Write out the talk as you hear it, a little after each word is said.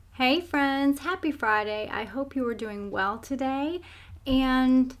Hey friends, happy Friday. I hope you are doing well today.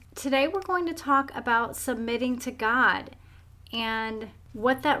 And today we're going to talk about submitting to God and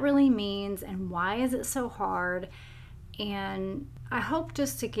what that really means and why is it so hard. And I hope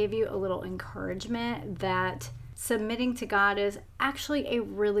just to give you a little encouragement that submitting to God is actually a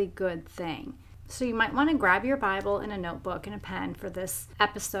really good thing. So you might want to grab your Bible and a notebook and a pen for this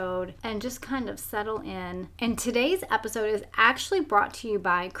episode and just kind of settle in. And today's episode is actually brought to you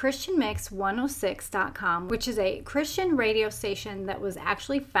by ChristianMix106.com, which is a Christian radio station that was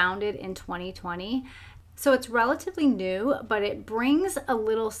actually founded in 2020. So it's relatively new, but it brings a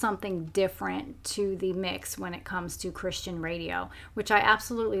little something different to the mix when it comes to Christian radio, which I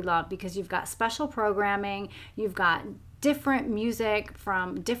absolutely love because you've got special programming, you've got different music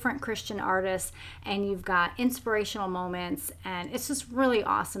from different Christian artists, and you've got inspirational moments, and it's just really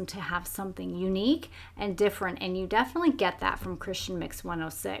awesome to have something unique and different, and you definitely get that from Christian Mix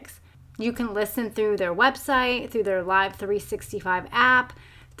 106. You can listen through their website, through their Live 365 app,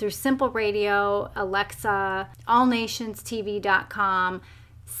 through Simple Radio, Alexa, allnationstv.com,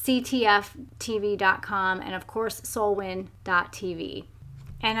 ctftv.com, and of course soulwin.tv.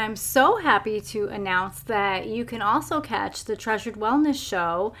 And I'm so happy to announce that you can also catch the Treasured Wellness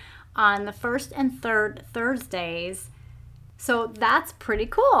Show on the first and third Thursdays. So that's pretty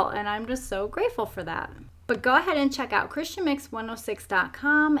cool, and I'm just so grateful for that. But go ahead and check out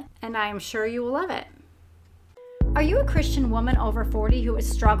ChristianMix106.com, and I am sure you will love it. Are you a Christian woman over 40 who is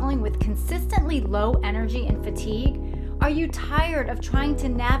struggling with consistently low energy and fatigue? Are you tired of trying to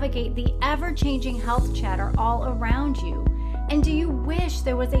navigate the ever-changing health chatter all around you? And do you wish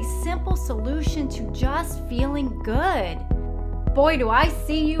there was a simple solution to just feeling good? Boy, do I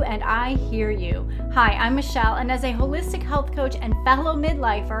see you and I hear you. Hi, I'm Michelle, and as a holistic health coach and fellow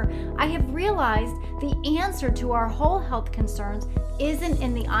midlifer, I have realized the answer to our whole health concerns isn't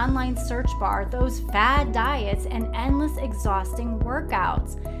in the online search bar, those fad diets, and endless exhausting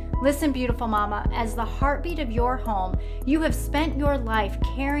workouts. Listen, beautiful mama, as the heartbeat of your home, you have spent your life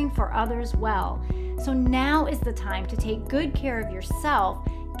caring for others well. So now is the time to take good care of yourself,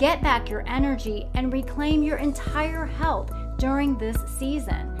 get back your energy, and reclaim your entire health during this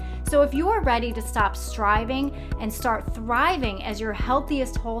season. So if you are ready to stop striving and start thriving as your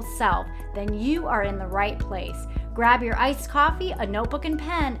healthiest whole self, then you are in the right place. Grab your iced coffee, a notebook and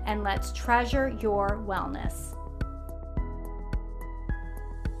pen, and let's treasure your wellness.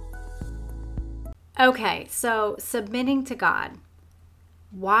 Okay, so submitting to God.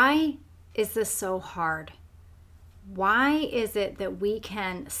 Why is this so hard? Why is it that we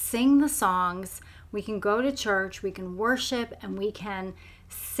can sing the songs, we can go to church, we can worship, and we can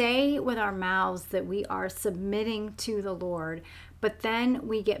say with our mouths that we are submitting to the Lord, but then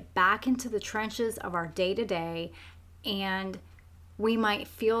we get back into the trenches of our day-to-day and we might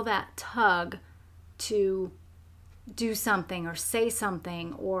feel that tug to do something or say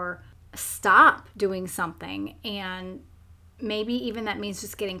something or stop doing something, and maybe even that means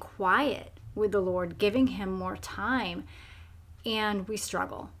just getting quiet with the Lord, giving him more time, and we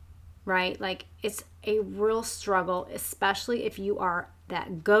struggle, right? Like, it's a real struggle, especially if you are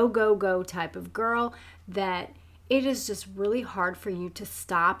that go, go, go type of girl, that it is just really hard for you to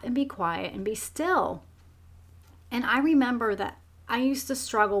stop and be quiet and be still. And I remember that I used to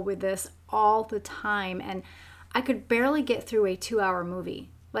struggle with this all the time, and I could barely get through a 2-hour movie.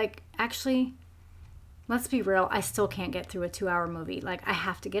 Like, actually, let's be real, I still can't get through a 2-hour movie. Like, I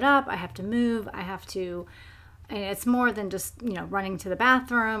have to get up, I have to move, and it's more than just, running to the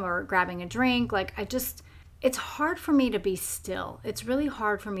bathroom or grabbing a drink. Like, it's hard for me to be still. It's really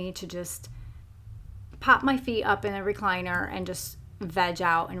hard for me to just pop my feet up in a recliner and just veg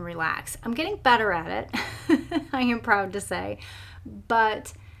out and relax. I'm getting better at it, I am proud to say.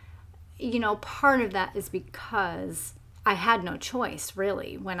 But, part of that is because I had no choice,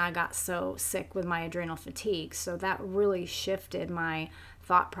 really, when I got so sick with my adrenal fatigue. So that really shifted my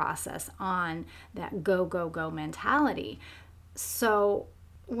thought process on that go, go, go mentality. So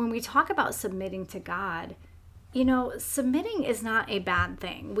when we talk about submitting to God, submitting is not a bad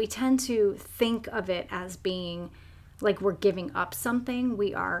thing. We tend to think of it as being like we're giving up something.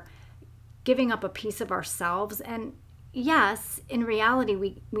 We are giving up a piece of ourselves. And yes, in reality,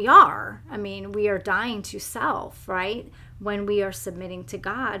 we are. I mean, we are dying to self, right? When we are submitting to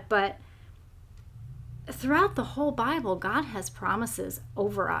God. But throughout the whole Bible, God has promises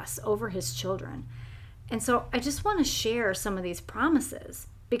over us, over his children. And so I just want to share some of these promises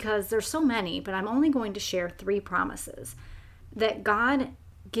because there's so many, but I'm only going to share 3 promises that God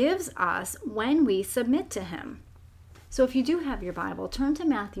gives us when we submit to him. So if you do have your Bible, turn to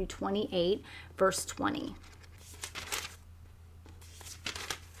Matthew 28, verse 20.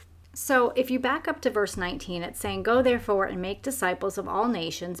 So if you back up to verse 19, it's saying, "Go therefore and make disciples of all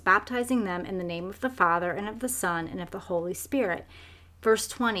nations, baptizing them in the name of the Father and of the Son and of the Holy Spirit." Verse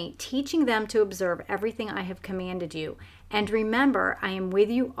 20, "Teaching them to observe everything I have commanded you. And remember, I am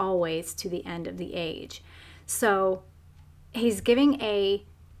with you always to the end of the age." So he's giving a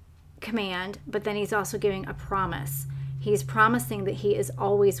command, but then he's also giving a promise. He's promising that he is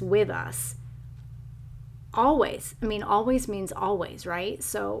always with us. Always. I mean, always means always, right?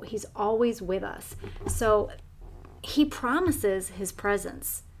 So he's always with us. So he promises his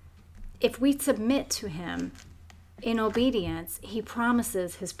presence. If we submit to him in obedience, he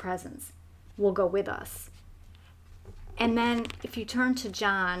promises his presence will go with us. And then if you turn to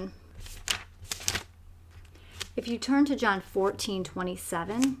John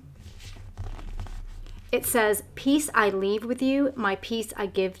 14:27, it says, "Peace I leave with you, my peace I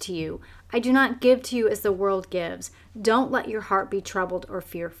give to you. I do not give to you as the world gives. Don't let your heart be troubled or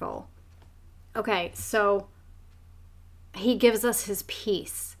fearful." Okay, so he gives us his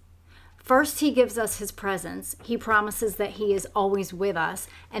peace. First, he gives us his presence. He promises that he is always with us.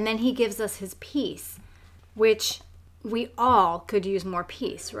 And then he gives us his peace, which we all could use more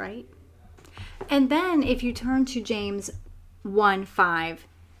peace, right? And then if you turn to James 1:5,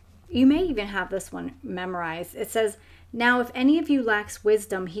 you may even have this one memorized. It says, "Now if any of you lacks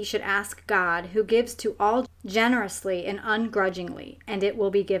wisdom, he should ask God, who gives to all generously and ungrudgingly, and it will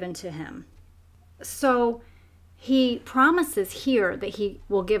be given to him." So he promises here that he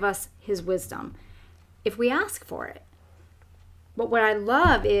will give us his wisdom if we ask for it. But what I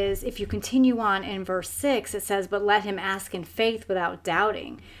love is if you continue on in verse 6, it says, "But let him ask in faith without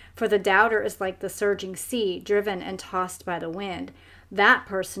doubting. For the doubter is like the surging sea, driven and tossed by the wind. That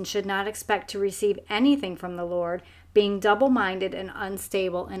person should not expect to receive anything from the Lord, being double-minded and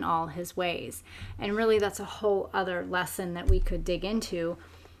unstable in all his ways." And really, that's a whole other lesson that we could dig into,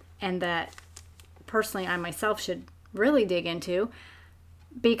 and that personally I myself should really dig into,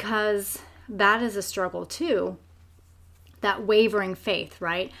 because that is a struggle too, that wavering faith,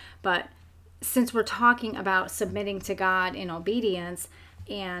 right? But since we're talking about submitting to God in obedience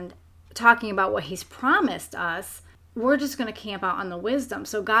and talking about what he's promised us, we're just going to camp out on the wisdom.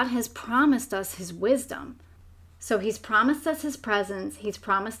 So God has promised us his wisdom. So he's promised us his presence, he's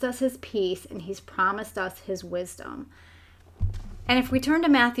promised us his peace, and he's promised us his wisdom. And if we turn to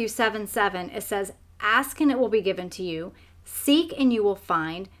Matthew 7:7, it says, "Ask and it will be given to you. Seek and you will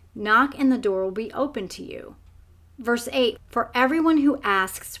find. Knock and the door will be open to you." Verse 8, "For everyone who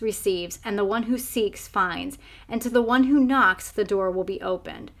asks receives, and the one who seeks finds, and to the one who knocks the door will be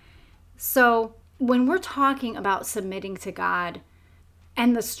opened." So when we're talking about submitting to God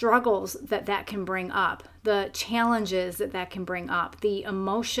and the struggles that that can bring up, the challenges that that can bring up, the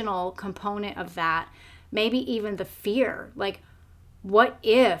emotional component of that, maybe even the fear, like, what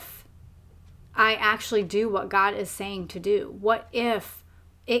if I actually do what God is saying to do? What if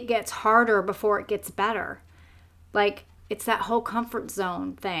it gets harder before it gets better? Like, it's that whole comfort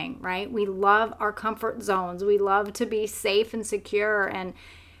zone thing, right? We love our comfort zones. We love to be safe and secure. And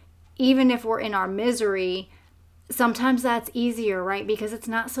even if we're in our misery, sometimes that's easier, right? Because it's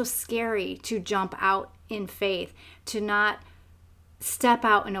not so scary to jump out in faith, to not step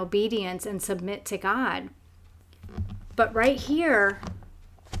out in obedience and submit to God. But right here,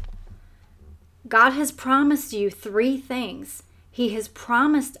 God has promised you three things. He has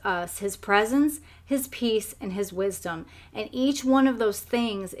promised us his presence, his peace, and his wisdom. And each one of those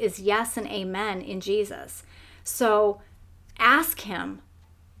things is yes and amen in Jesus. So ask him.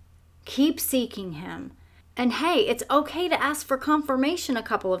 Keep seeking him. And hey, it's okay to ask for confirmation a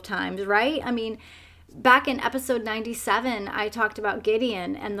couple of times, right? I mean, back in episode 97, I talked about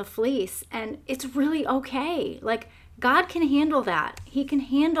Gideon and the fleece, and it's really okay. Like, God can handle that. He can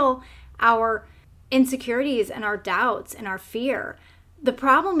handle our insecurities and our doubts and our fear. The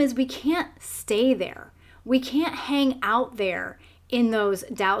problem is we can't stay there. We can't hang out there in those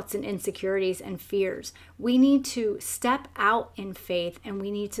doubts and insecurities and fears. We need to step out in faith, and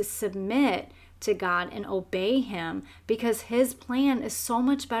we need to submit to God and obey him, because his plan is so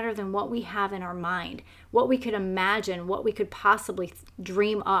much better than what we have in our mind, what we could imagine, what we could possibly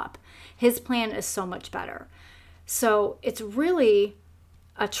dream up. His plan is so much better. So it's really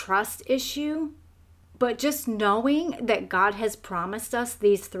a trust issue. But just knowing that God has promised us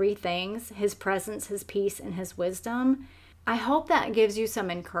these three things, his presence, his peace, and his wisdom, I hope that gives you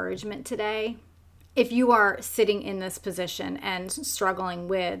some encouragement today. If you are sitting in this position and struggling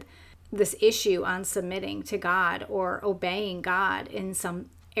with this issue on submitting to God or obeying God in some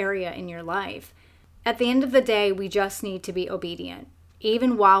area in your life, at the end of the day, we just need to be obedient,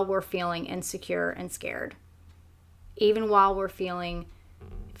 even while we're feeling insecure and scared, even while we're feeling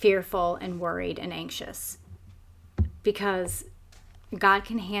fearful and worried and anxious, because God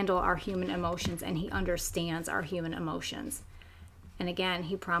can handle our human emotions and he understands our human emotions. And again,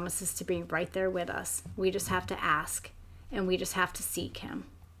 he promises to be right there with us. We just have to ask and we just have to seek him.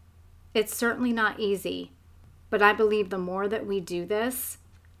 It's certainly not easy, but I believe the more that we do this,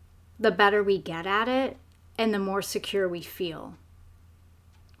 the better we get at it and the more secure we feel.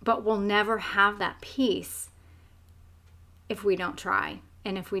 But we'll never have that peace if we don't try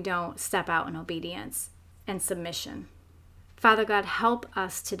and if we don't step out in obedience and submission. Father God, help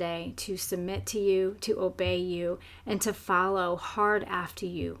us today to submit to you, to obey you, and to follow hard after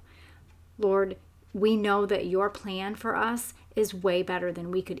you. Lord, we know that your plan for us is way better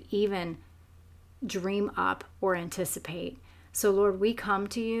than we could even dream up or anticipate. So Lord, we come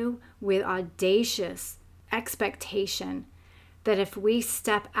to you with audacious expectation that if we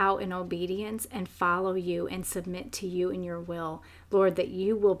step out in obedience and follow you and submit to you in your will, Lord, that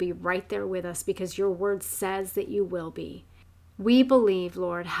you will be right there with us because your word says that you will be. We believe,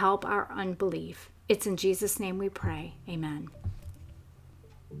 Lord, help our unbelief. It's in Jesus' name we pray. Amen.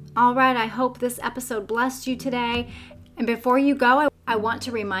 All right, I hope this episode blessed you today. And before you go, I want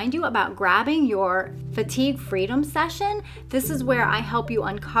to remind you about grabbing your fatigue freedom session. This is where I help you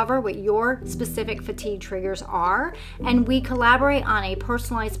uncover what your specific fatigue triggers are, and we collaborate on a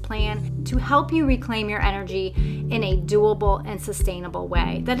personalized plan to help you reclaim your energy in a doable and sustainable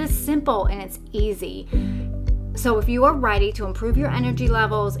way that is simple and it's easy. So if you are ready to improve your energy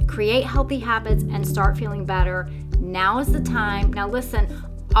levels, create healthy habits, and start feeling better, now is the time. Now listen,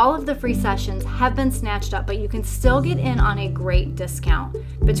 all of the free sessions have been snatched up, but you can still get in on a great discount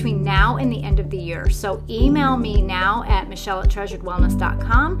between now and the end of the year. So email me now at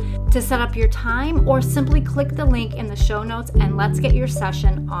michelle@treasuredwellness.com to set up your time, or simply click the link in the show notes and let's get your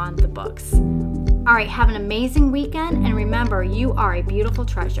session on the books. All right, have an amazing weekend, and remember, you are a beautiful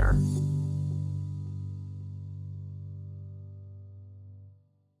treasure.